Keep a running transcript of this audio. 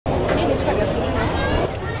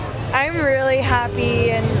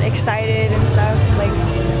happy and excited and stuff. Like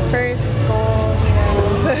first goal, you know.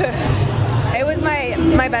 It was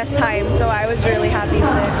my best time, so I was really happy with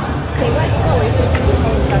it.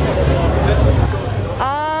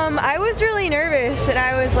 I was really nervous, and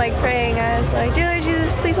I was like praying. I was like, "Dear Lord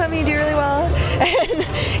Jesus, please let me do really well." And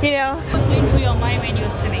you know. What's going through your mind when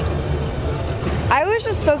you're swimming? I was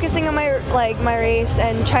just focusing on my race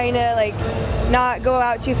and trying to like not go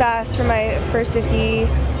out too fast for my first 50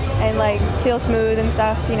 and like feel smooth and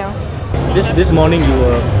stuff, you know. This morning you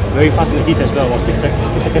were very fast in the heats as well, about 6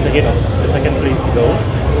 seconds ahead of the second place to go.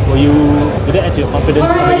 Did that add to your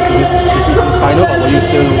confidence coming into this final, or were you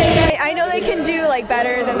still? I know they can do like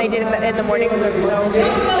better than they did in the morning swim, so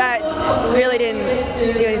that really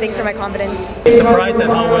didn't do anything for my confidence. Surprised at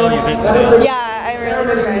how well you did today? Yeah, I'm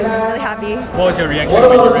really surprised. I'm really happy. What was your reaction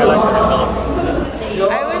when you realized the result?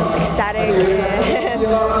 I was ecstatic and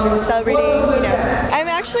celebrating, you know. I'm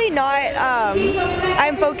actually not,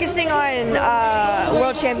 I'm focusing on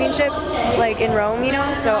World Championships like in Rome, you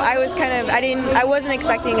know, so I was kind of, I wasn't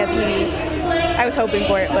expecting a PB. I was hoping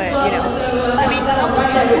for it, but you know. I mean, how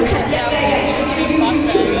would you push yourself to swim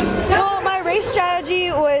faster? Well, my race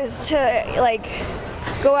strategy was to like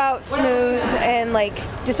go out smooth and like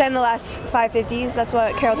descend the last 550s. That's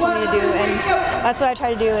what Carol told me to do, and that's what I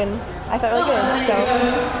tried to do, and I felt really good. So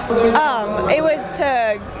it was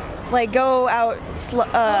to like go out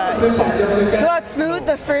smooth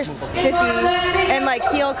the first 50 and like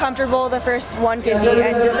feel comfortable the first 150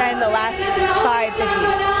 and descend the last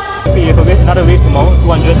 550s. You have another race tomorrow,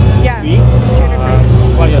 200 Yeah, free. 200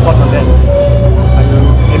 free. What are your thoughts on that? Are you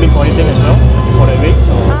aiming for anything as well for that race?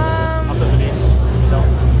 After today's result?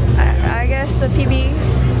 I guess a PB,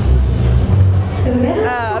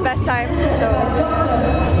 best time. So.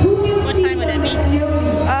 What time would that be?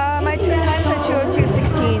 My 2 times at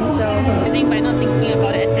 2:02.16. So. I think by not thinking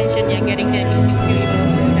about the attention you're getting, that makes you feel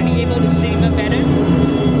able to swim even better.